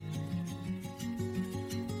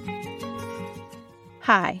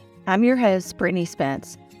Hi, I'm your host, Brittany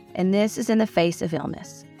Spence, and this is In the Face of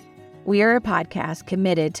Illness. We are a podcast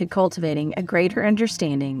committed to cultivating a greater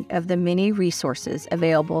understanding of the many resources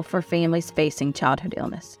available for families facing childhood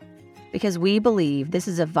illness, because we believe this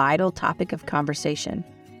is a vital topic of conversation,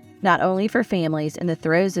 not only for families in the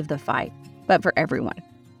throes of the fight, but for everyone.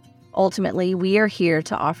 Ultimately, we are here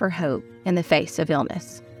to offer hope in the face of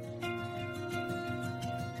illness.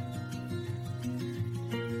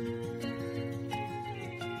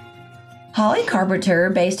 Holly Carpenter,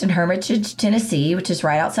 based in Hermitage, Tennessee, which is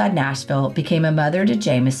right outside Nashville, became a mother to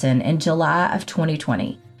Jameson in July of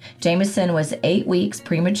 2020. Jameson was 8 weeks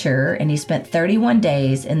premature, and he spent 31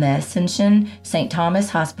 days in the Ascension St. Thomas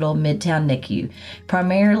Hospital Midtown NICU,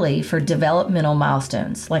 primarily for developmental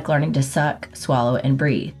milestones like learning to suck, swallow, and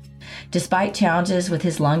breathe. Despite challenges with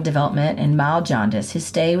his lung development and mild jaundice, his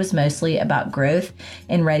stay was mostly about growth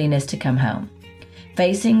and readiness to come home.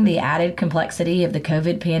 Facing the added complexity of the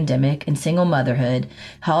COVID pandemic and single motherhood,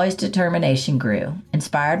 Holly's determination grew.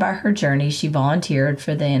 Inspired by her journey, she volunteered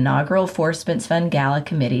for the inaugural Four Spence Fund Gala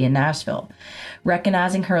Committee in Nashville.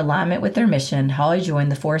 Recognizing her alignment with their mission, Holly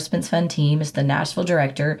joined the Four Spence Fund team as the Nashville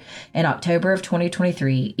director in October of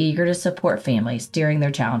 2023, eager to support families during their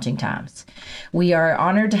challenging times. We are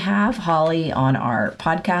honored to have Holly on our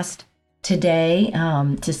podcast today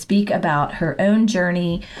to speak about her own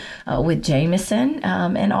journey with Jameson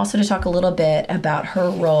and also to talk a little bit about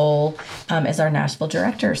her role as our Nashville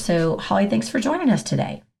director. So, Holly, thanks for joining us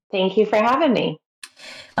today. Thank you for having me.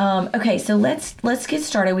 Okay, so let's get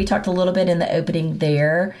started. We talked a little bit in the opening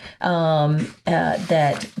there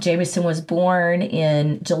that Jameson was born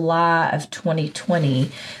in July of 2020,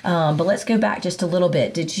 but let's go back just a little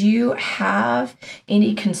bit. Did you have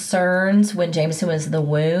any concerns when Jameson was in the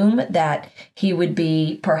womb that he would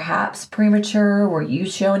be perhaps premature? Were you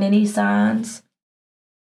showing any signs?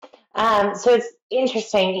 So it's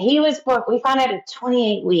interesting. He was born, we found out at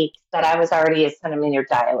 28 weeks that I was already a centimeter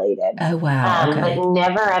dilated. Oh, wow. Okay. But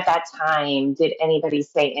never at that time did anybody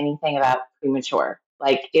say anything about premature.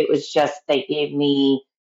 Like, it was just, they gave me,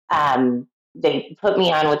 they put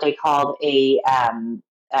me on what they called a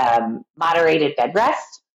moderated bed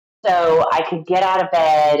rest. So I could get out of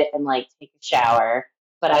bed and like take a shower,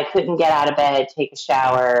 but I couldn't get out of bed, take a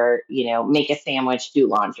shower, make a sandwich, do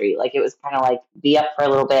laundry. Like, it was kind of like be up for a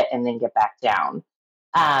little bit and then get back down.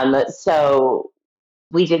 So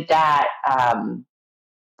we did that that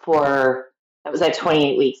was at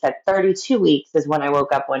 28 weeks. At 32 weeks is when I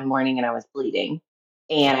woke up one morning and I was bleeding.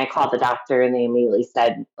 And I called the doctor and they immediately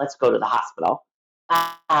said, let's go to the hospital.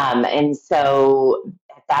 And so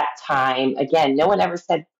at that time, again, no one ever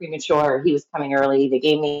said premature. He was coming early. They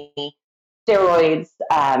gave me steroids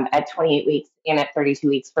at 28 weeks and at 32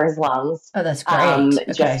 weeks for his lungs. Oh, that's great.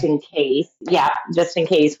 Okay. Just in case. Yeah, just in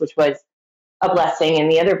case, which was a blessing.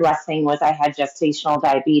 And the other blessing was I had gestational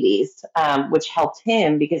diabetes, which helped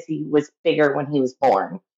him because he was bigger when he was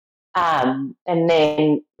born. And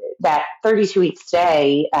then that 32-week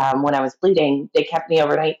stay, when I was bleeding, they kept me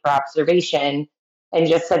overnight for observation and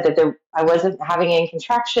just said that I wasn't having any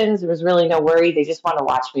contractions. There was really no worry. They just wanted to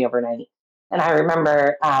watch me overnight. And I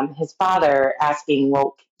remember his father asking,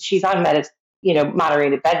 well, she's on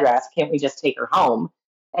moderated bed rest. Can't we just take her home?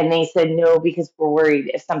 And they said, no, because we're worried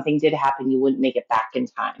if something did happen, you wouldn't make it back in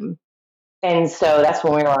time. And so that's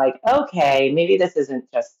when we were like, okay, maybe this isn't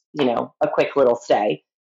just, a quick little stay.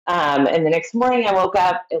 And the next morning I woke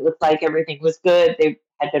up, it looked like everything was good. They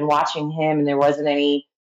had been watching him and there wasn't any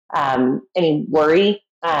worry.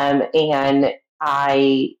 And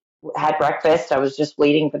I had breakfast. I was just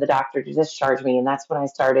waiting for the doctor to discharge me. And that's when I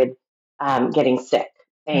started getting sick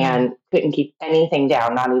and couldn't keep anything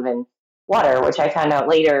down, not even water, which I found out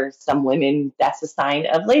later, some women, that's a sign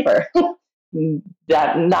of labor.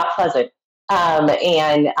 That not pleasant.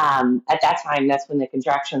 And at that time, that's when the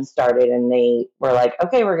contractions started and they were like,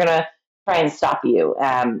 okay, we're going to try and stop you.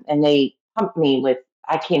 And they pumped me with,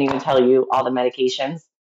 I can't even tell you all the medications.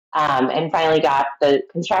 And finally got the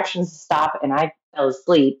contractions to stop and I fell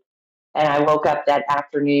asleep. And I woke up that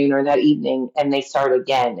afternoon or that evening and they started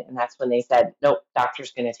again. And that's when they said, nope,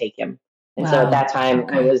 doctor's going to take him. And so at that time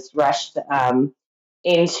I was rushed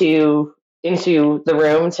into the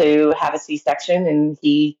room to have a C-section and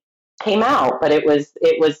he came out, but it was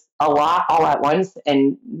a lot all at once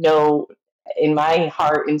and no, in my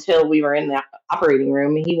heart, until we were in the operating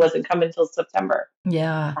room, he wasn't coming until September.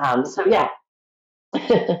 Yeah. So yeah.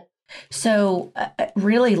 So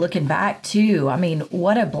really looking back too, I mean,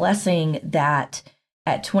 what a blessing that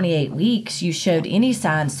at 28 weeks you showed any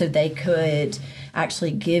signs so they could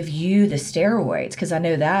actually give you the steroids? Because I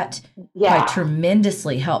know that probably Yeah.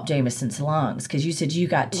 tremendously helped Jameson's lungs. Because you said you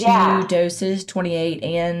got 2 Yeah. doses, 28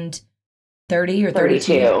 and 30 or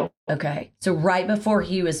 32? 32. Okay. So right before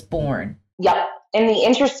he was born. Yep. And the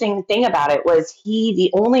interesting thing about it was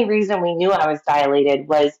the only reason we knew I was dilated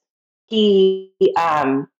was he,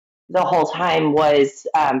 the whole time was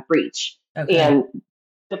breech. Okay. And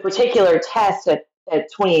the particular test at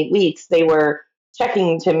 28 weeks, they were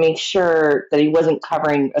checking to make sure that he wasn't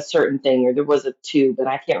covering a certain thing, or there was a tube, and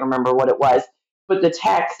I can't remember what it was. But the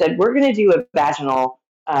tech said, we're going to do a vaginal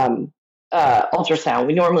ultrasound.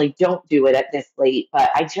 We normally don't do it at this late, but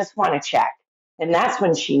I just want to check. And that's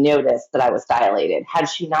when she noticed that I was dilated. Had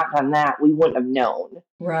she not done that, we wouldn't have known.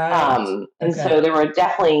 Right. And Okay. so there were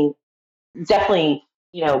definitely,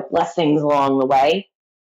 blessings along the way.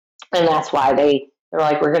 And that's why they're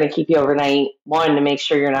like, we're going to keep you overnight. One, to make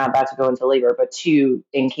sure you're not about to go into labor, but two,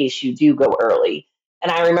 in case you do go early.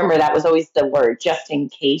 And I remember that was always the word, just in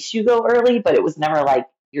case you go early, but it was never like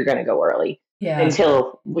you're going to go early Yeah.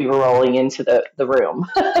 until we were rolling into the room.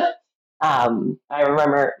 I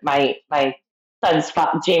remember my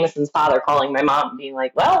Jameson's father calling my mom, being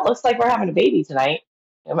like, "Well, it looks like we're having a baby tonight."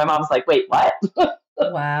 And my mom's like, "Wait, what?"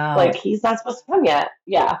 Wow. Like, he's not supposed to come yet.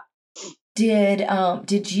 Yeah.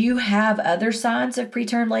 Did you have other signs of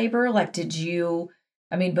preterm labor? Like,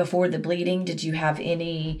 before the bleeding, did you have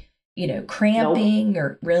any, Nope. cramping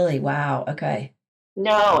or really? Wow. Okay.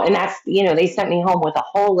 No, and that's, they sent me home with a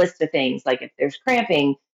whole list of things. Like, if there's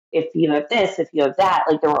cramping, if you have this, if you have that,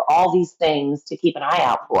 like, there were all these things to keep an eye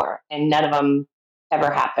out for, and none of them ever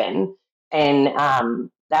happened. And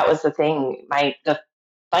that was the thing. The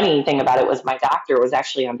funny thing about it was my doctor was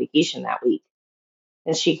actually on vacation that week.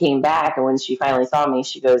 And she came back, and when she finally saw me,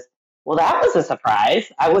 she goes, "Well, that was a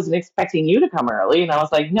surprise. I wasn't expecting you to come early." And I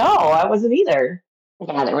was like, "No, I wasn't either."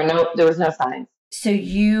 Yeah, there was no signs. So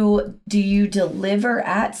do you deliver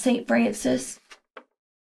at St. Francis?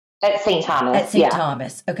 At St. Thomas. At St. Yeah.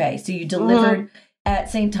 Thomas. Okay. So you delivered at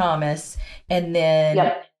St. Thomas, and then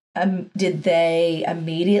Yep. Did they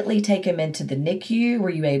immediately take him into the NICU? Were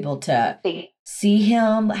you able to see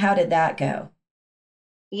him? How did that go?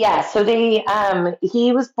 Yeah, so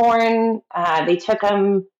he was born, they took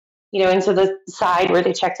him, into the side where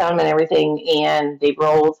they checked on him and everything, and they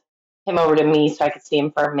rolled him over to me so I could see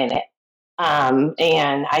him for a minute.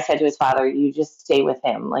 And I said to his father, "You just stay with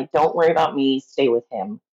him. Like, don't worry about me, stay with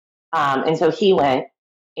him." And so he went,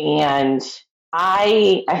 and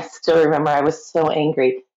I still remember I was so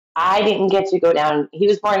angry. I didn't get to go down. He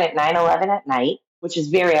was born at 9/11 at night, which is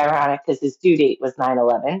very ironic because his due date was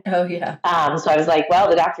 9/11. Oh, yeah. So I was like, well,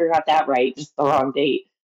 the doctor got that right, just the wrong date.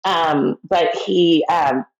 But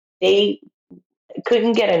they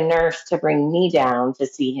couldn't get a nurse to bring me down to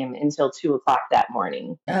see him until 2:00 that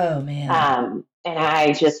morning. Oh, man. And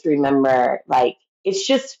I just remember, like,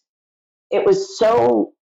 it was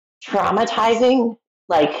so traumatizing,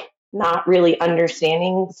 like, not really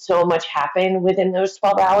understanding so much happened within those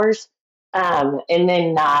 12 hours. And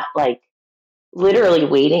then not, like, literally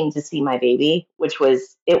waiting to see my baby,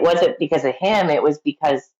 it wasn't because of him, it was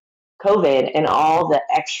because COVID and all the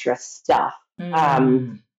extra stuff.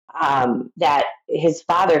 That his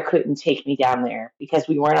father couldn't take me down there because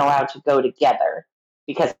we weren't allowed to go together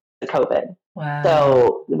because of COVID. Wow.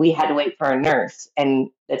 So we had to wait for a nurse. And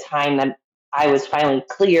the time that I was finally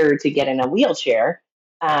cleared to get in a wheelchair,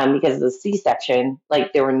 because of the C-section,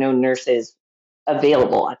 like, there were no nurses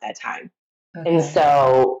available at that time. Okay. And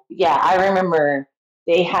so, yeah, I remember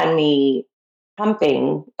they had me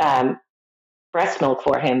pumping breast milk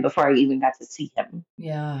for him before I even got to see him.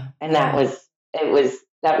 Yeah. And that was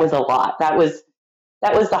a lot. That was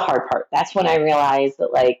the hard part. That's when I realized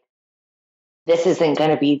that, like, this isn't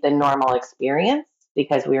going to be the normal experience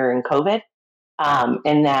because we were in COVID.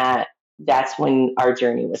 And that's when our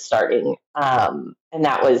journey was starting. And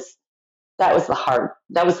that was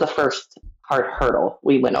the first hard hurdle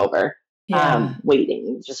we went over. Yeah.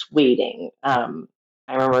 Just waiting. I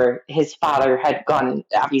remember his father had gone,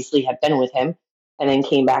 obviously had been with him, and then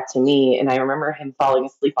came back to me. And I remember him falling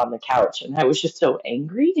asleep on the couch, and I was just so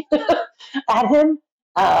angry at him,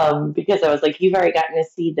 because I was like, "You've already gotten to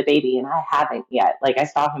see the baby, and I haven't yet." Like, I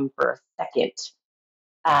saw him for a second,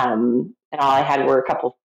 and all I had were a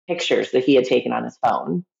couple pictures that he had taken on his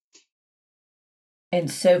phone. And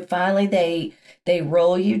so finally they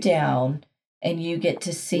roll you down and you get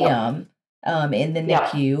to see him in the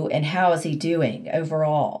NICU. And how is he doing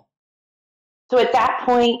overall? So at that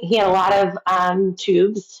point, he had a lot of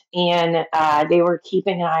tubes, and they were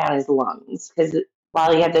keeping an eye on his lungs because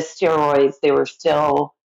while he had the steroids, they were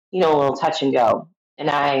still, a little touch and go. And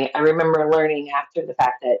I remember learning after the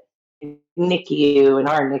fact that NICU and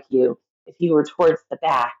our NICU, if you were towards the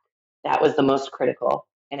back, that was the most critical.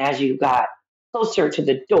 And as you got closer to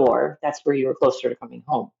the door, that's where you were closer to coming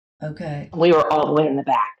home. Okay. We were all the way in the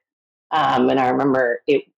back. And I remember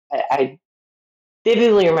I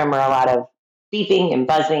vividly remember a lot of beeping and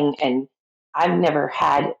buzzing, and I've never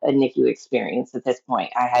had a NICU experience at this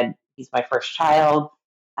point. He's my first child.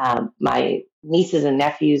 My nieces and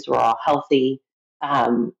nephews were all healthy.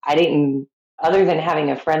 I didn't, other than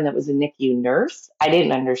having a friend that was a NICU nurse, I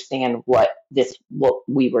didn't understand what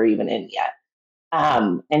we were even in yet.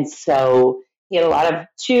 And so he had a lot of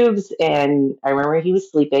tubes, and I remember he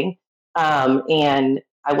was sleeping, and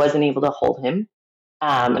I wasn't able to hold him.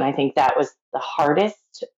 And I think that was the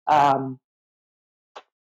hardest part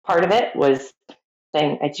of it was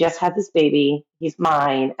saying, I just had this baby, he's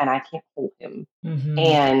mine, and I can't hold him. Mm-hmm.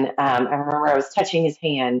 And I remember I was touching his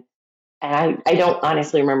hand, and I don't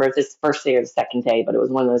honestly remember if this is the first day or the second day, but it was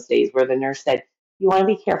one of those days where the nurse said, you want to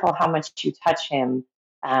be careful how much you touch him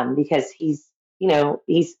because he's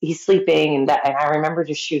sleeping. And I remember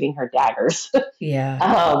just shooting her daggers.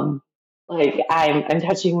 Yeah. Like I'm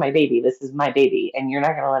touching my baby. This is my baby, and you're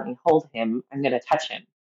not going to let me hold him. I'm going to touch him.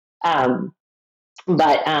 Um,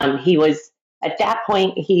 but he was at that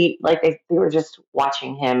point. They were just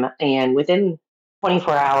watching him, and within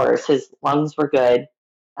 24 hours, his lungs were good.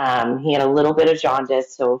 He had a little bit of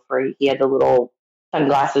jaundice, so he had the little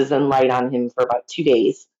sunglasses and light on him for about 2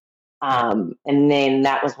 days. And then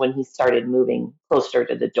that was when he started moving closer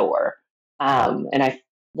to the door. And I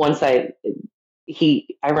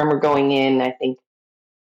remember going in, I guess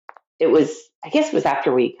it was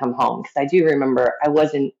after we come home, because I do remember I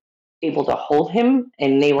wasn't able to hold him,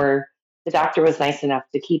 and the doctor was nice enough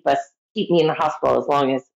to keep me in the hospital as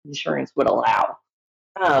long as insurance would allow.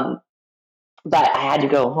 Um, but I had to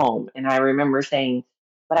go home, and I remember saying,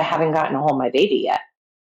 but I haven't gotten to hold my baby yet.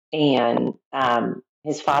 And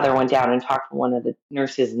his father went down and talked to one of the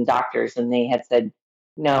nurses and doctors, and they had said,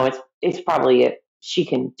 no, it's probably it. She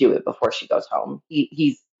can do it before she goes home.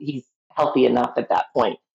 He's healthy enough at that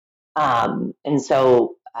point. And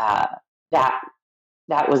so that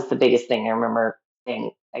that was the biggest thing. I remember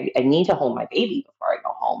saying, I need to hold my baby before I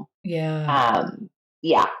go home. Yeah.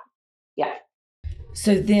 Yeah, yeah.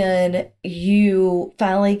 So then you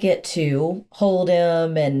finally get to hold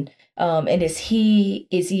him, and is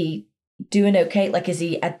he doing okay? Like, is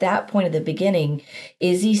he at that point at the beginning,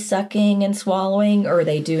 is he sucking and swallowing, or are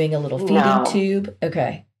they doing a little feeding No, tube?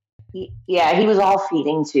 Okay. yeah, he was all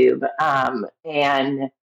feeding tube, and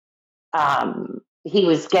he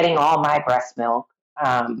was getting all my breast milk.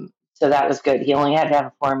 So that was good. He only had to have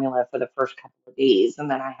a formula for the first couple of days, and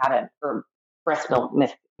then I had or breast milk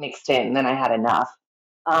mixed in. Then I had enough.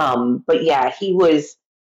 But yeah, he was.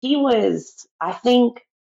 I think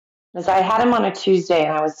because I had him on a Tuesday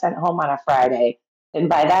and I was sent home on a Friday, and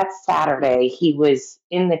by that Saturday he was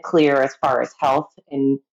in the clear as far as health.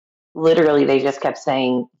 And literally, they just kept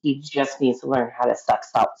saying he just needs to learn how to suck,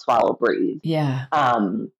 swallow, breathe. Yeah.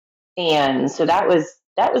 And so that was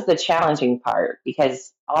the challenging part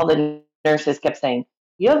because all the nurses kept saying,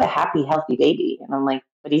 "You have a happy, healthy baby," and I'm like,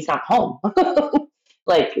 "But he's not home."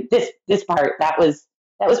 Like this part that was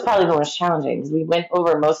probably the most challenging because we went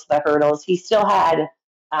over most of the hurdles. He still had,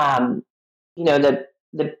 um, the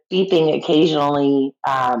beeping occasionally,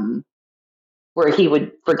 where he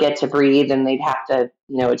would forget to breathe and they'd have to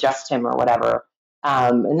adjust him or whatever.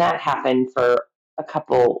 And that happened for a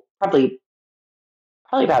couple, probably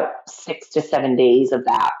about 6 to 7 days of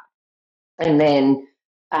that. And then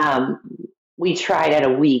um, we tried at a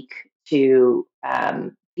week to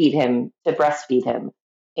breastfeed him,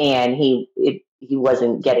 and he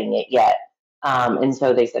wasn't getting it yet. And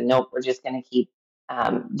so they said, nope, we're just going to keep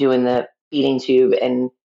doing the feeding tube. And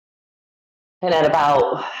at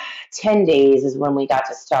about 10 days is when we got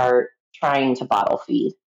to start trying to bottle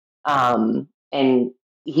feed. And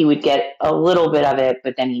he would get a little bit of it,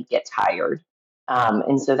 but then he'd get tired.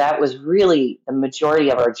 And so that was really the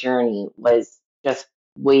majority of our journey was just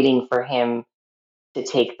waiting for him to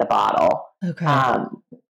take the bottle, Okay.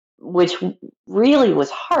 which really was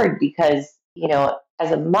hard because,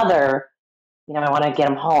 as a mother, I want to get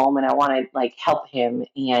him home and I want to like help him.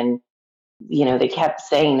 And they kept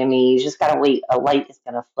saying to me, you just got to wait. A light is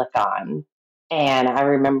going to flick on. And I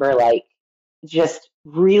remember like just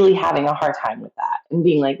really having a hard time with that and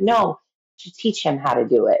being like, no, to teach him how to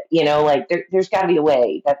do it. Like there's got to be a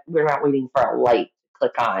way that we're not waiting for a light to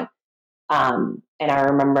click on. And I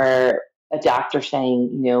remember a doctor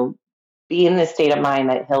saying, be in the state of mind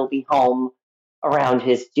that he'll be home around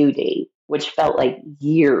his due date, which felt like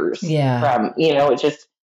years Yeah. from, it just,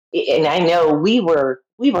 and I know we were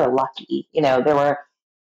lucky, there were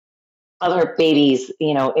other babies,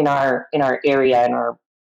 in our area, in our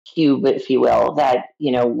cube, if you will, that,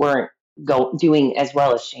 weren't doing as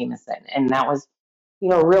well as Jameson. And that was,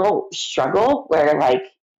 a real struggle where like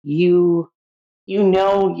you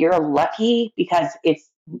you're lucky because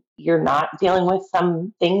you're not dealing with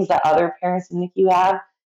some things that other parents in the NICU have,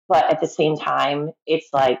 but at the same time it's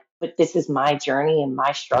like, but this is my journey and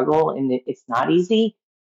my struggle, and it's not easy.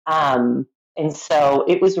 um, and so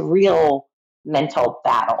it was a real mental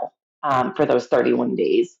battle, for those 31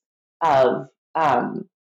 days of, um,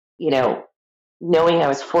 you know knowing I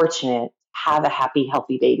was fortunate to have a happy,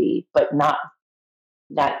 healthy baby, but not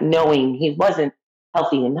knowing he wasn't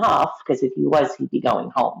healthy enough, because if he was, he'd be going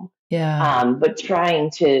home. Yeah. But trying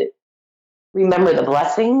to remember the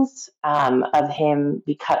blessings, of him,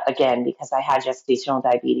 because I had gestational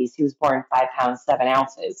diabetes. He was born 5 pounds 7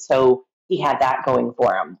 ounces, so he had that going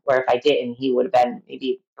for him. Where if I didn't, he would have been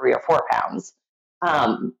maybe 3 or 4 pounds,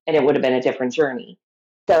 and it would have been a different journey.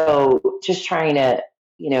 So just trying to,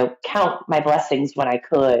 count my blessings when I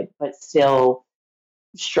could, but still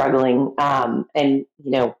struggling, and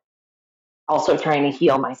also trying to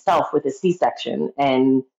heal myself with a C-section,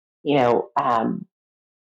 and you know um,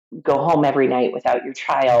 go home every night without your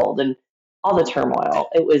child, and all the turmoil.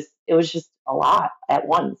 It was just a lot at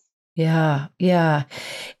once. Yeah. Yeah.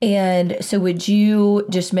 And so would you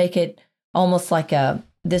just make it almost like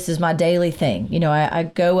this is my daily thing? I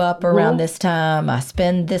go up around Hmm. this time, I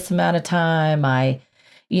spend this amount of time, I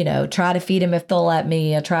try to feed him if they'll let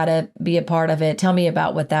me, I try to be a part of it. Tell me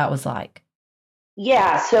about what that was like.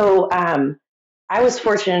 Yeah, so I was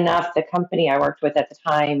fortunate enough. The company I worked with at the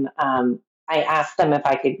time, I asked them if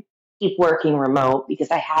I could keep working remote, because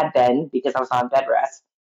I had been, because I was on bed rest,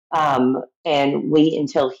 and wait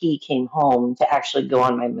until he came home to actually go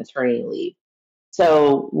on my maternity leave.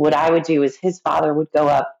 So what I would do is his father would go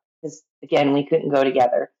up, because again, we couldn't go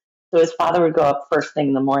together. So his father would go up first thing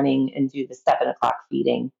in the morning and do the 7 o'clock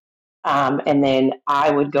feeding. And then I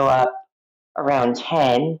would go up around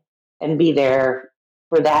 10 and be there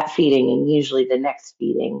for that feeding and usually the next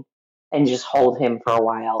feeding, and just hold him for a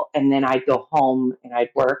while. And then I'd go home and I'd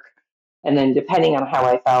work. And then depending on how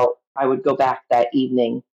I felt, I would go back that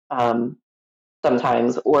evening,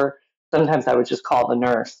 sometimes, or sometimes I would just call the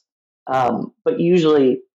nurse. But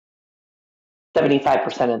usually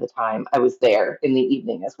 75% of the time I was there in the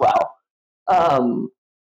evening as well. Um,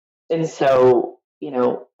 and so,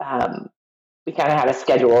 we kind of had a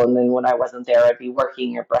schedule. And then when I wasn't there, I'd be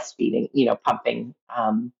working or breastfeeding, pumping.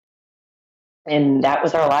 And that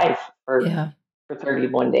was our life Yeah. for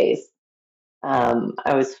 31 days.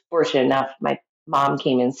 I was fortunate enough, my mom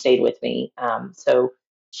came and stayed with me. So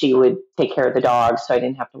she would take care of the dogs, so I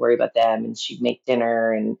didn't have to worry about them. And she'd make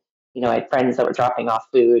dinner. And, I had friends that were dropping off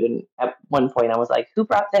food. And at one point, I was like, "Who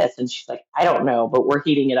brought this?" And she's like, "I don't know, but we're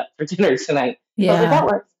heating it up for dinner tonight." I was like, "That Yeah.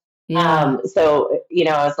 works." Yeah. So,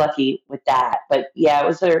 I was lucky with that. But yeah, it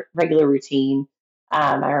was a regular routine.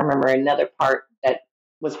 I remember another part that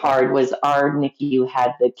was hard was our NICU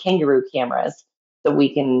had the kangaroo cameras, so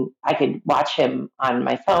I could watch him on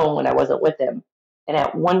my phone when I wasn't with him. And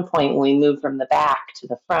at one point, when we moved from the back to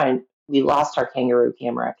the front, we lost our kangaroo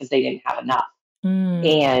camera because they didn't have enough. Mm.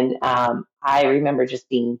 And I remember just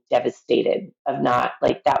being devastated of not,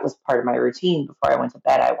 like, that was part of my routine. Before I went to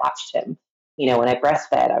bed, I watched him. When I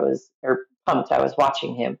breastfed, or pumped, I was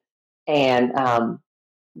watching him. And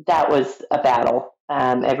that was a battle.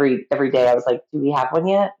 Every day I was like, "Do we have one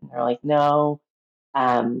yet?" And they're like, "No."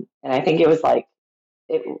 And I think it was like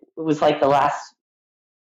the last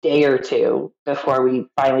day or two before we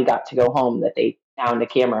finally got to go home that they found a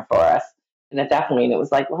camera for us. And at that point, it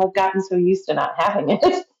was like, well, I've gotten so used to not having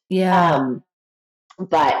it. Yeah. um,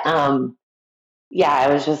 but yeah,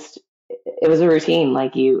 it was a routine,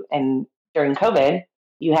 like and during COVID,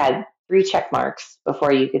 you had 3 check marks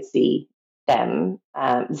before you could see him.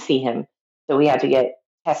 So we had to get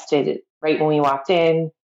tested right when we walked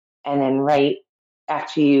in, and then right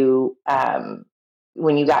after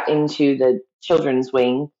when you got into the children's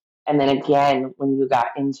wing, and then again when you got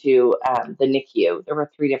into the NICU. There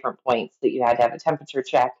were 3 different points that you had to have a temperature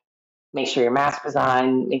check, make sure your mask was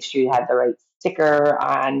on, make sure you had the right sticker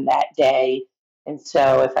on that day. And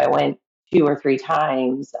so if I went 2 or 3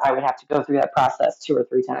 times, I would have to go through that process 2 or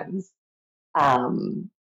 3 times. Um,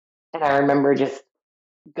 and I remember just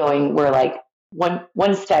we're like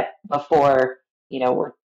one step before,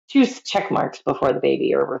 we're 2 check marks before the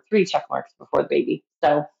baby, or we're 3 check marks before the baby.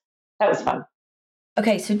 So that was fun.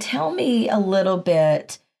 Okay, so tell me a little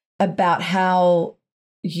bit about how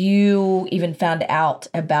you even found out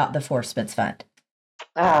about the Force Spence Fund.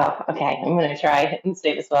 Oh, okay. I'm going to try and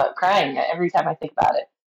say this without crying every time I think about it.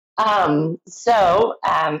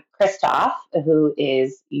 Christoph, who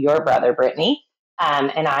is your brother, Brittany,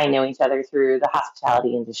 and I know each other through the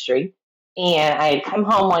hospitality industry. And I had come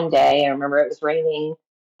home one day. I remember it was raining,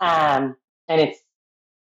 and it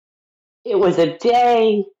was a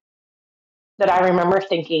day that I remember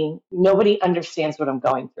thinking nobody understands what I'm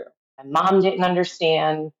going through. My mom didn't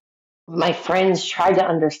understand. My friends tried to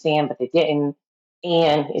understand, but they didn't.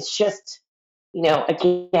 And it's just,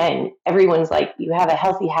 again, everyone's like, you have a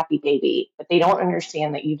healthy, happy baby, but they don't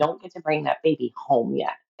understand that you don't get to bring that baby home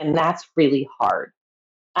yet. And that's really hard.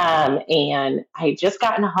 And I had just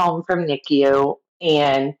gotten home from NICU,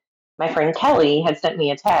 and my friend Kelly had sent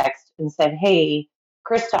me a text and said, "Hey,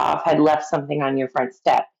 Christoph had left something on your front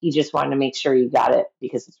step. He just wanted to make sure you got it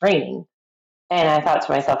because it's raining." And I thought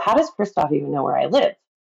to myself, how does Christoph even know where I live?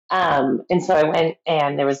 And so I went,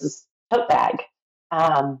 and there was this tote bag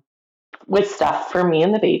um, with stuff for me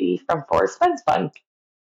and the baby from Forrest Spence Fund.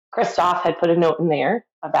 Christoph had put a note in there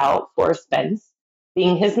about Forrest Spence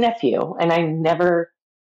being his nephew, and I never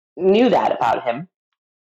knew that about him.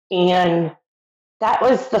 And that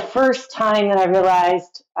was the first time that I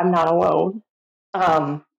realized I'm not alone.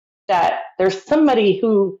 Um, that there's somebody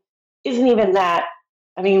who isn't even that.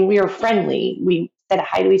 I mean, we were friendly. We said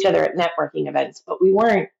hi to each other at networking events, but we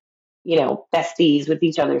weren't, besties with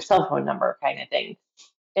each other's cell phone number kind of thing.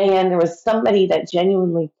 And there was somebody that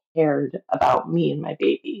genuinely cared about me and my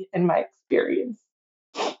baby and my experience.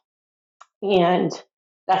 And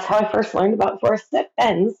that's how I first learned about Forrest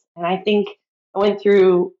Spence. And I think I went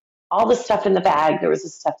through all the stuff in the bag. There was a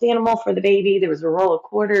stuffed animal for the baby. There was a roll of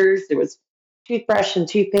quarters. There was toothbrush and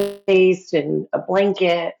toothpaste and a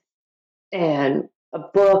blanket and a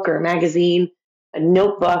book or a magazine, a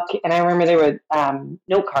notebook. And I remember there were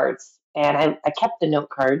note cards. And I kept the note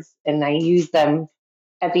cards and I used them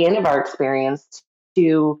at the end of our experience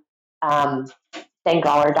to um, thank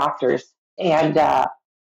all our doctors. And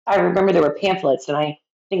I remember there were pamphlets, and I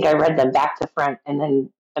think I read them back to front. And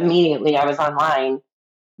then immediately I was online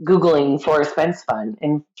Googling Forrest Spence Fund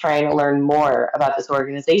and trying to learn more about this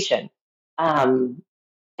organization. Um,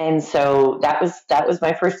 and so that was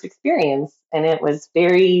my first experience, and it was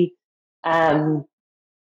um,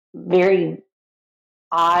 very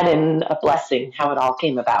odd and a blessing how it all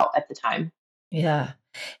came about at the time. Yeah.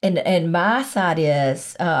 And my side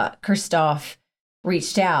is Christoph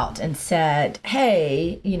reached out and said,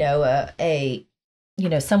 "Hey,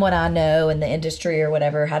 someone I know in the industry or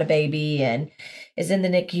whatever had a baby and is in the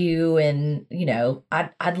NICU, and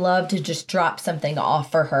I'd love to just drop something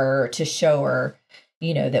off for her to show her,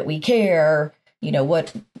 that we care.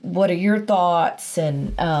 What are your thoughts?"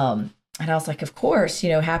 And I was like, "Of course,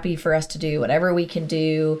 happy for us to do whatever we can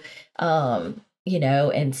do."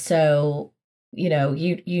 And so you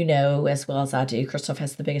know as well as I do, Christoph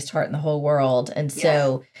has the biggest heart in the whole world. And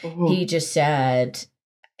so he just said,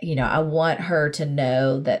 I want her to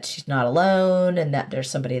know that she's not alone and that there's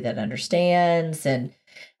somebody that understands. And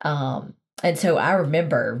so I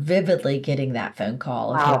remember vividly getting that phone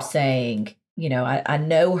call of him saying, I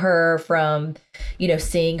know her from,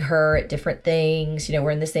 seeing her at different things,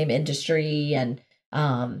 we're in the same industry, and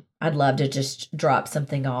I'd love to just drop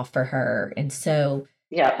something off for her. And so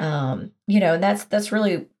and that's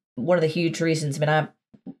really one of the huge reasons. I mean,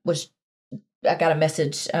 I got a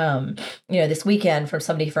message, this weekend from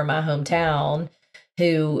somebody from my hometown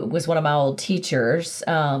who was one of my old teachers,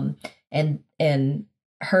 and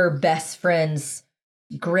her best friend's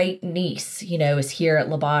great niece, is here at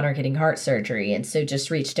Le Bonheur getting heart surgery, and so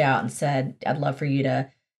just reached out and said, "I'd love for you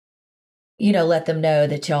to, let them know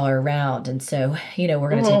that y'all are around." And so, we're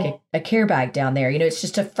going to take a care bag down there. It's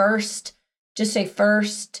just a first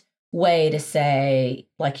way to say,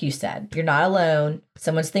 like you said, you're not alone.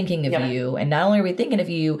 Someone's thinking of you. And not only are we thinking of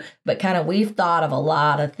you, but kind of we've thought of a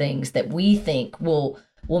lot of things that we think will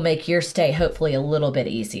make your stay hopefully a little bit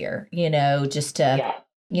easier, just to,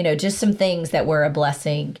 just some things that were a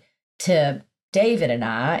blessing to David and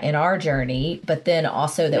I in our journey, but then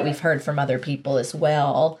also that we've heard from other people as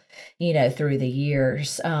well, through the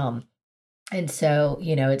years. And so,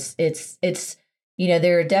 it's,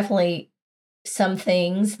 there are definitely some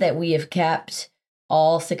things that we have kept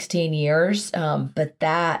all 16 years. But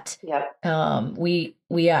that, we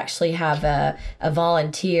actually have a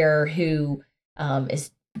volunteer who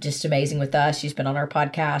is just amazing with us. She's been on our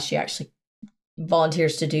podcast. She actually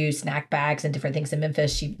volunteers to do snack bags and different things in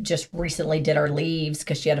Memphis. She just recently did our leaves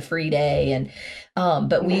because she had a free day. And,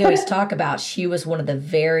 but we always talk about, she was one of the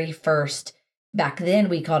very first. Back then,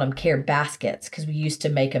 we called them care baskets because we used to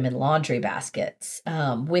make them in laundry baskets,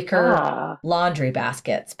 wicker laundry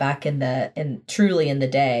baskets back truly in the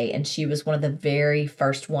day. And she was one of the very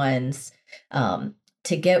first ones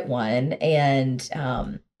to get one. And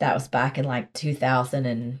that was back in like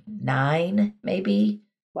 2009, maybe.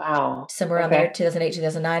 Wow. Somewhere around there, Okay. 2008,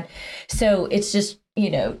 2009. So it's just,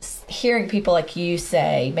 hearing people like you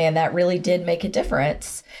say, man, that really did make a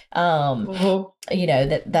difference. Hmm.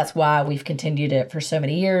 That's why we've continued it for so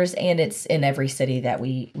many years, and it's in every city that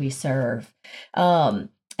we serve. And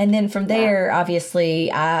then from Yeah. there, obviously,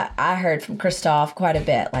 I heard from Christoph quite a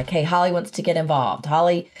bit, like, hey, Holly wants to get involved.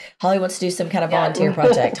 Holly wants to do some kind of volunteer Yeah.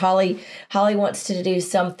 project. Holly wants to do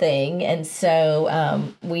something, and so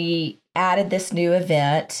we added this new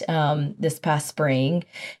event this past spring,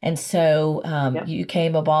 and so Yep. you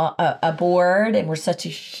came aboard, and were such a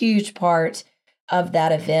huge part of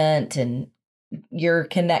that event, and your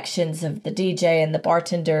connections of the DJ and the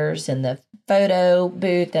bartenders and the photo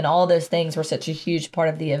booth and all those things were such a huge part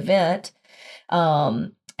of the event.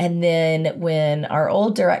 And then when our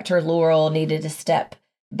old director, Laurel, needed to step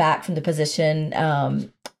back from the position,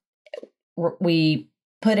 we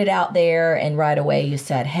put it out there, and right away you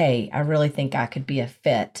said, hey, I really think I could be a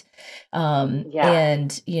fit. Yeah.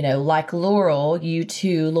 And, like Laurel,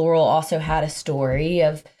 Laurel also had a story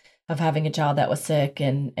of having a child that was sick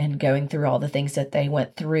and going through all the things that they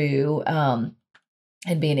went through,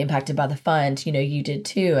 and being impacted by the fund. You did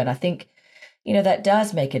too. And I think, that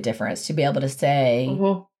does make a difference to be able to say,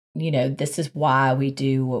 Hmm. this is why we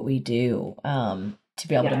do what we do, to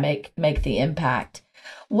be able to Yeah. make the impact.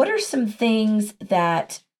 What are some things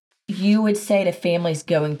that you would say to families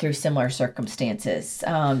going through similar circumstances?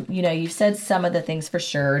 You've said some of the things for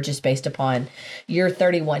sure, just based upon your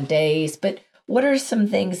 31 days, but what are some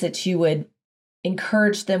things that you would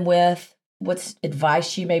encourage them with? What's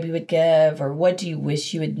advice you maybe would give, or what do you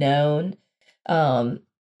wish you had known?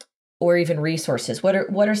 Or even resources. What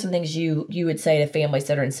are some things you would say to families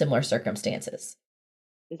that are in similar circumstances?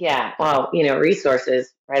 Yeah. Well,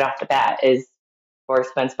 resources right off the bat is, of course,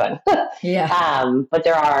 fun. Yeah. But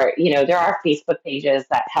there are Facebook pages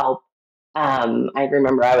that help. I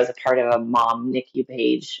remember I was a part of a mom NICU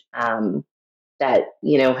page, that,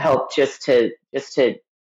 helped just to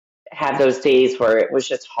have those days where it was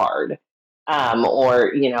just hard.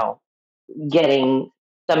 Or, getting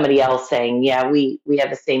somebody else saying, yeah, we have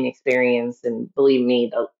the same experience, and believe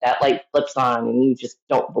me, that light flips on and you just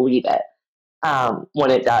don't believe it,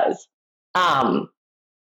 when it does. Um,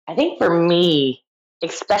 I think for me,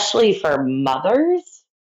 especially for mothers,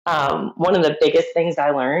 one of the biggest things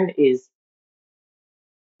I learned is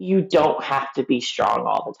you don't have to be strong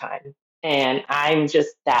all the time. And I'm just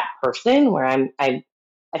that person where I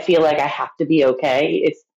feel like I have to be okay.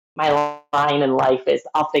 It's my line in life is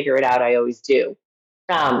I'll figure it out. I always do.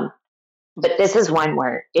 Um, but this is one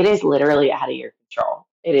where it is literally out of your control.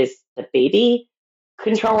 It is the baby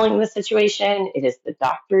controlling the situation. It is the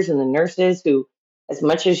doctors and the nurses who, as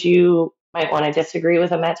much as you might want to disagree with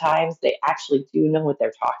them at times, they actually do know what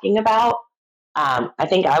they're talking about. I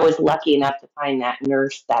think I was lucky enough to find that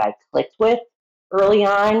nurse that I clicked with early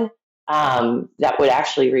on, that would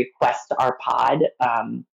actually request our pod,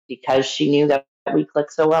 because she knew that we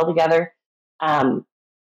clicked so well together. Um,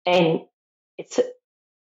 and it's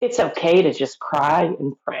it's okay to just cry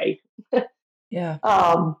and pray. Yeah.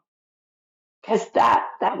 Because that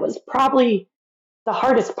was probably the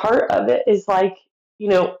hardest part of it, is like,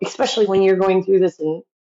 especially when you're going through this and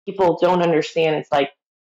people don't understand. It's like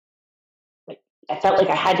I felt like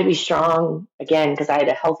I had to be strong again because I had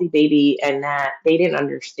a healthy baby, and that they didn't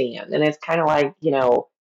understand. And it's kind of like,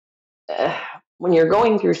 uh, when you're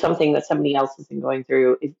going through something that somebody else isn't going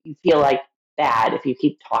through, you feel like bad if you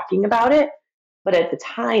keep talking about it. But at the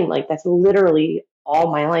time, like, that's literally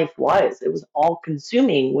all my life was. It was all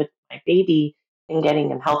consuming with my baby and getting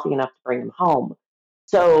him healthy enough to bring him home.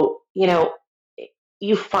 So,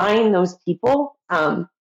 you find those people.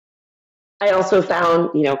 I also found,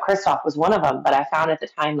 Christoph was one of them, but I found at the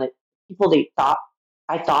time, like, people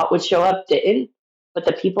I thought would show up didn't, but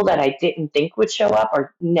the people that I didn't think would show up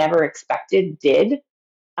or never expected did.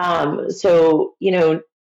 So,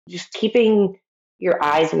 just keeping your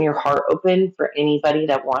eyes and your heart open for anybody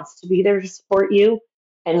that wants to be there to support you,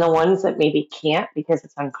 and the ones that maybe can't because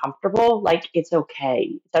it's uncomfortable, like, it's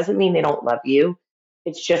okay. It doesn't mean they don't love you.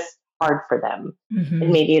 It's just hard for them. And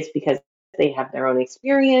Mm-hmm. maybe it's because they have their own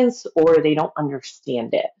experience or they don't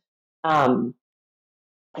understand it. Um,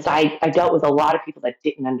 because I dealt with a lot of people that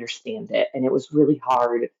didn't understand it, and it was really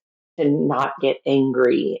hard to not get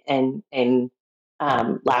angry and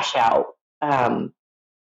lash out. Um,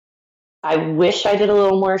 I wish I did a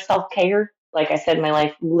little more self care. Like I said, my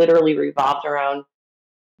life literally revolved around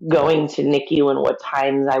going to NICU and what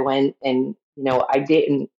times I went, and I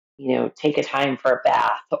didn't take a time for a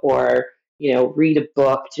bath or read a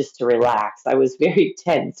book just to relax. I was very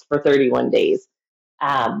tense for 31 days.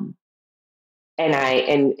 Um, and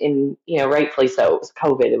rightfully so. It was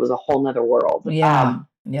COVID. It was a whole nother world. Yeah.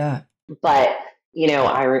 Yeah. But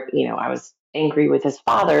I was angry with his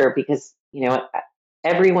father because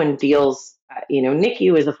everyone deals.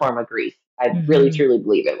 NICU is a form of grief. I really Mm-hmm. truly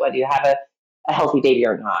believe it, whether you have a healthy baby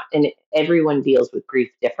or not, and everyone deals with grief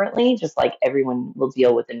differently. Just like everyone will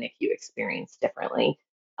deal with the NICU experience differently.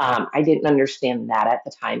 I didn't understand that at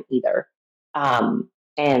the time either.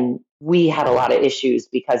 And we had a lot of issues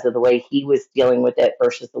because of the way he was dealing with it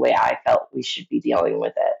versus the way I felt we should be dealing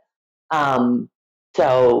with it.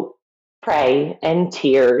 So pray and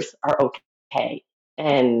tears are okay.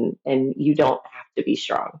 And you don't have to be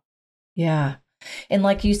strong. Yeah. And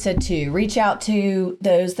like you said too, reach out to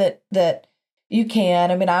those that you can.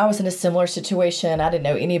 I mean, I was in a similar situation. I didn't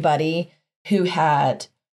know anybody who had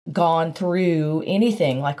gone through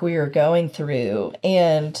anything like we were going through.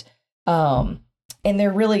 And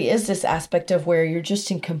there really is this aspect of where you're just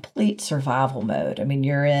in complete survival mode. I mean,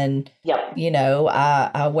 you're in, Yep.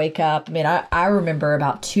 I wake up. I mean, I remember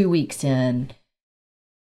about 2 weeks in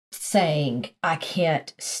saying, I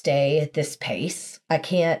can't stay at this pace. I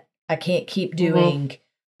can't keep doing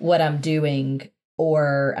what I'm doing.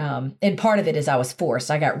 Or, and part of it is I was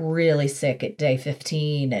forced. I got really sick at day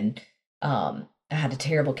 15 and I had a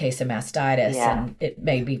terrible case of mastitis and it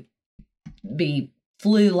made me be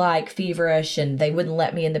flu-like, feverish, and they wouldn't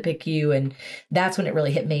let me in the PICU. And that's when it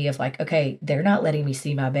really hit me of like, okay, they're not letting me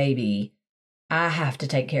see my baby. I have to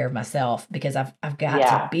take care of myself because I've got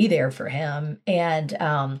to be there for him. And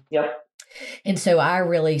and so I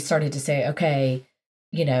really started to say, okay,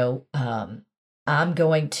 I'm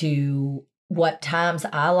going to, what times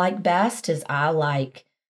I like best is I like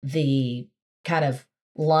the kind of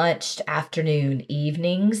lunch, afternoon,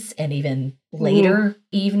 evenings, and even later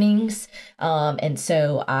evenings. And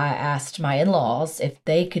so I asked my in-laws if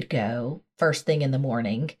they could go first thing in the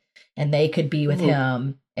morning and they could be with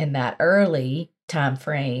him in that early time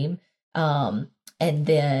frame. And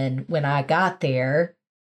then when I got there,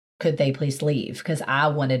 could they please leave? Because I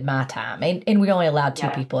wanted my time. And we only allowed two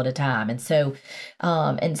people at a time. And so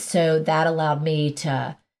that allowed me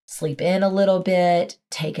to sleep in a little bit,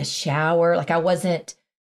 take a shower. Like I wasn't,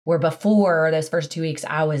 where before those first 2 weeks,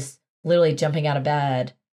 I was literally jumping out of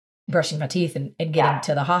bed, brushing my teeth and getting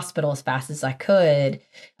to the hospital as fast as I could,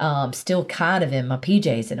 still kind of in my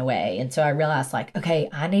PJs in a way. And so I realized like, okay,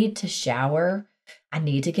 I need to shower. I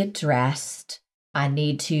need to get dressed. I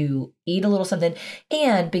need to eat a little something.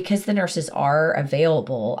 And because the nurses are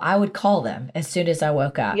available, I would call them as soon as I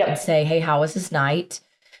woke up and say, hey, how was this night?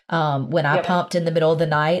 When I pumped in the middle of the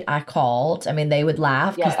night, I called. I mean, they would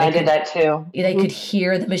laugh. Yeah, I did that too. They could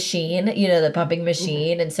hear the machine, the pumping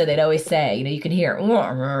machine. And so they'd always say, you can hear,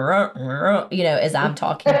 as I'm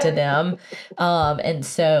talking to them. And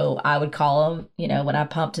so I would call them, when I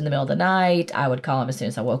pumped in the middle of the night, I would call them as soon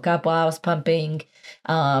as I woke up while I was pumping.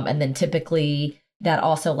 And then typically that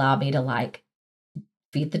also allowed me to like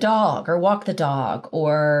feed the dog or walk the dog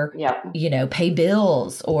or, pay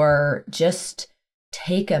bills or just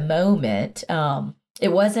take a moment.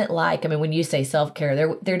 It wasn't like, I mean, when you say self-care,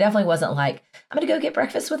 there definitely wasn't like, I'm going to go get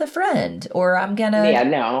breakfast with a friend or I'm going to,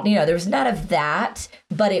 there was none of that,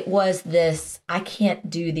 but it was this, I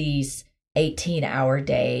can't do these 18-hour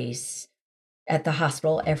days at the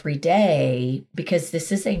hospital every day because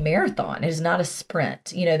this is a marathon. It is not a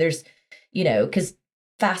sprint. Because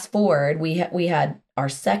fast forward, we had our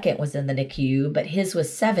second was in the NICU, but his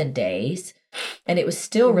was 7 days. And it was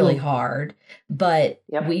still really hard, but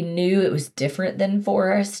we knew it was different than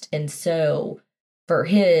Forrest. And so for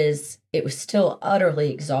his, it was still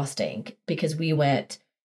utterly exhausting because we went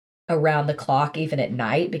around the clock, even at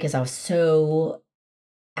night, because I was so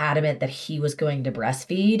adamant that he was going to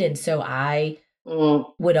breastfeed. And so I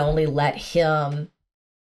would only let him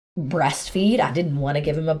breastfeed. I didn't want to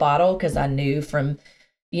give him a bottle because I knew from,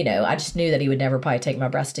 I just knew that he would never probably take my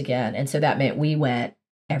breast again. And so that meant we went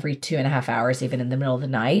every 2.5 hours, even in the middle of the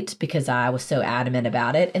night, because I was so adamant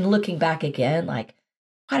about it. And looking back again, like,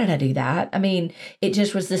 why did I do that? I mean, it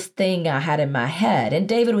just was this thing I had in my head. And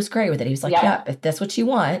David was great with it. He was like, yeah, if that's what you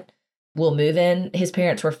want, we'll move in. His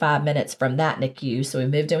parents were 5 minutes from that NICU. So we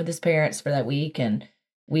moved in with his parents for that week and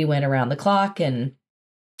we went around the clock and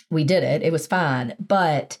we did it. It was fine.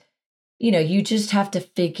 But, you just have to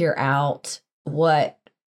figure out what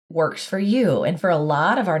works for you. And for a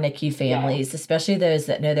lot of our NICU families, especially those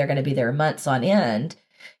that know they're going to be there months on end,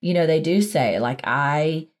 they do say like,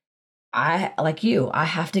 I like you, I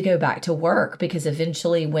have to go back to work because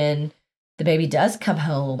eventually when the baby does come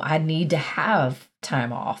home, I need to have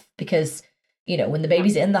time off because when the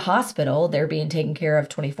baby's in the hospital, they're being taken care of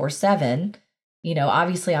 24/7.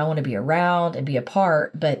 Obviously I want to be around and be a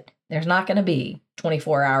part, but there's not going to be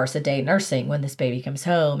 24 hours a day nursing when this baby comes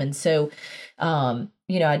home. And so, I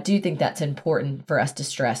do think that's important for us to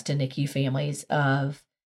stress to NICU families of,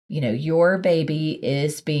 your baby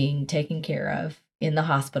is being taken care of in the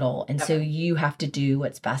hospital. And so you have to do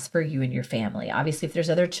what's best for you and your family. Obviously, if there's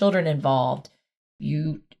other children involved,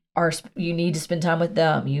 you need to spend time with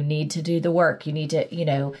them. You need to do the work. You need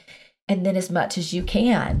to, and then as much as you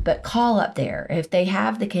can, but call up there. If they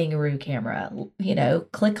have the kangaroo camera,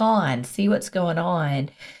 click on, see what's going on,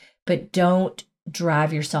 but don't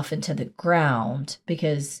drive yourself into the ground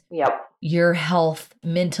because your health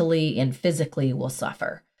mentally and physically will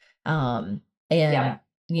suffer. For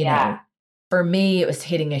me, it was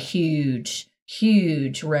hitting a huge,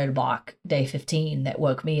 huge roadblock day 15 that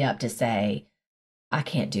woke me up to say, I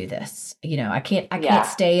can't do this. I can't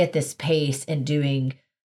stay at this pace and doing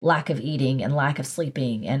lack of eating and lack of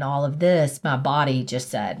sleeping and all of this. My body just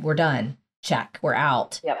said, we're done. Check. We're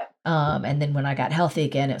out. And then when I got healthy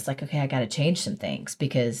again, it was like, okay, I got to change some things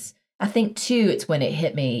because I think too, it's when it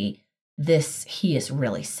hit me, he is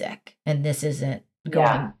really sick and this isn't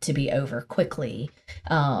going to be over quickly.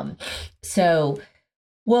 How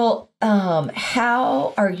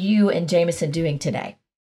are you and Jameson doing today?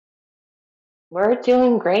 We're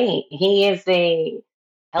doing great. He is a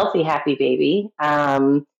healthy, happy baby.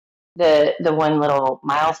 The one little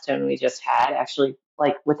milestone we just had, actually,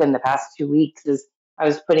 like within the past 2 weeks, is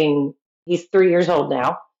he's 3 years old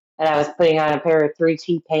now, and I was putting on a pair of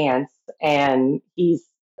 3T pants, and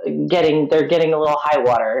they're getting a little high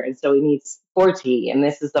water, and so he needs 4T, and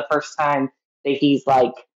this is the first time that he's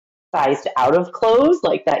like sized out of clothes,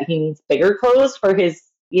 like that he needs bigger clothes for his,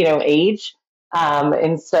 age.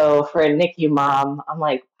 And so for a NICU mom, I'm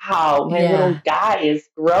like, wow, my little guy is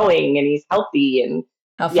growing and he's healthy, and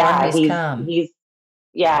how far he's come. He's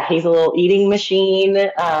a little eating machine.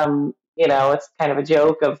 It's kind of a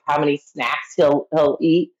joke of how many snacks he'll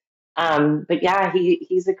eat. But yeah,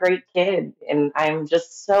 he's a great kid, and I'm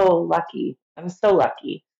just so lucky. I'm so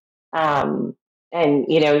lucky. And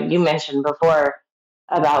you mentioned before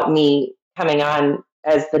about me coming on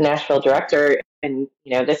as the Nashville director, and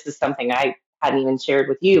this is something I hadn't even shared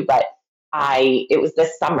with you, but it was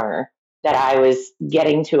this summer that I was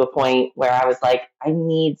getting to a point where I was like, I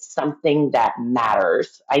need something that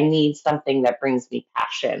matters. I need something that brings me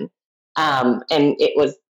passion. And it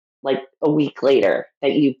was like a week later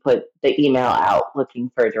that you put the email out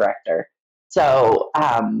looking for a director. So,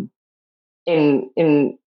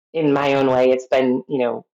 in my own way, it's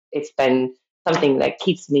been something that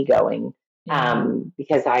keeps me going.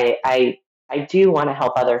 Because I do want to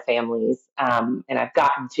help other families. And I've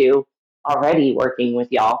gotten to already working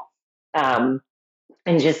with y'all. And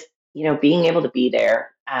just, being able to be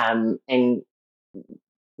there. And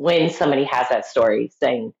when somebody has that story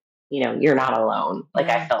saying, you're not alone, like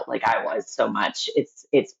I felt like I was so much,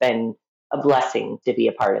 it's been a blessing to be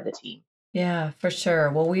a part of the team. Yeah, for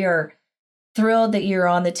sure. Well, we are thrilled that you're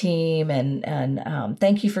on the team, and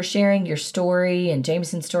thank you for sharing your story and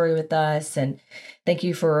Jameson's story with us. And thank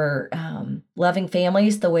you for loving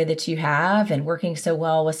families the way that you have and working so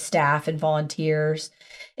well with staff and volunteers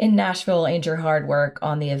in Nashville and your hard work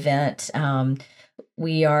on the event.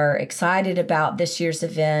 We are excited about this year's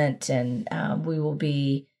event, and we will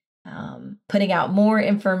be putting out more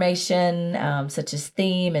information such as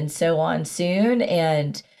theme and so on soon.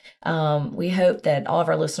 And we hope that all of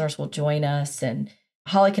our listeners will join us. And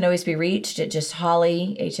Holly can always be reached at just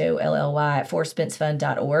Holly, HOLLY, at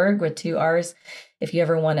fourspensfund.org with 2 R's. If you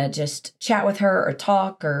ever want to just chat with her or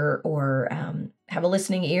talk or have a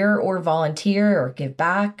listening ear or volunteer or give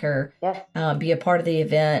back or be a part of the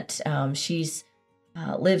event. She's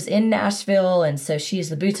lives in Nashville, and so she's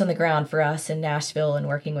the boots on the ground for us in Nashville and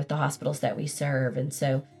working with the hospitals that we serve. And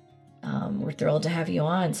so we're thrilled to have you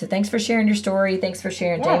on. So thanks for sharing your story. Thanks for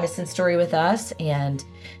sharing Jameson's story with us, and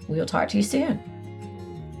we will talk to you soon.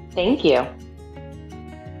 Thank you.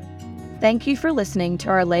 Thank you for listening to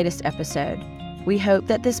our latest episode. We hope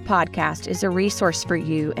that this podcast is a resource for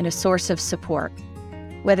you and a source of support.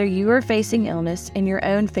 Whether you are facing illness in your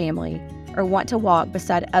own family or want to walk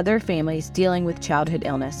beside other families dealing with childhood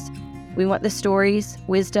illness, we want the stories,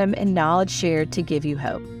 wisdom, and knowledge shared to give you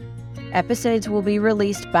hope. Episodes will be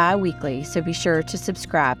released bi-weekly, so be sure to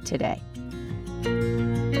subscribe today.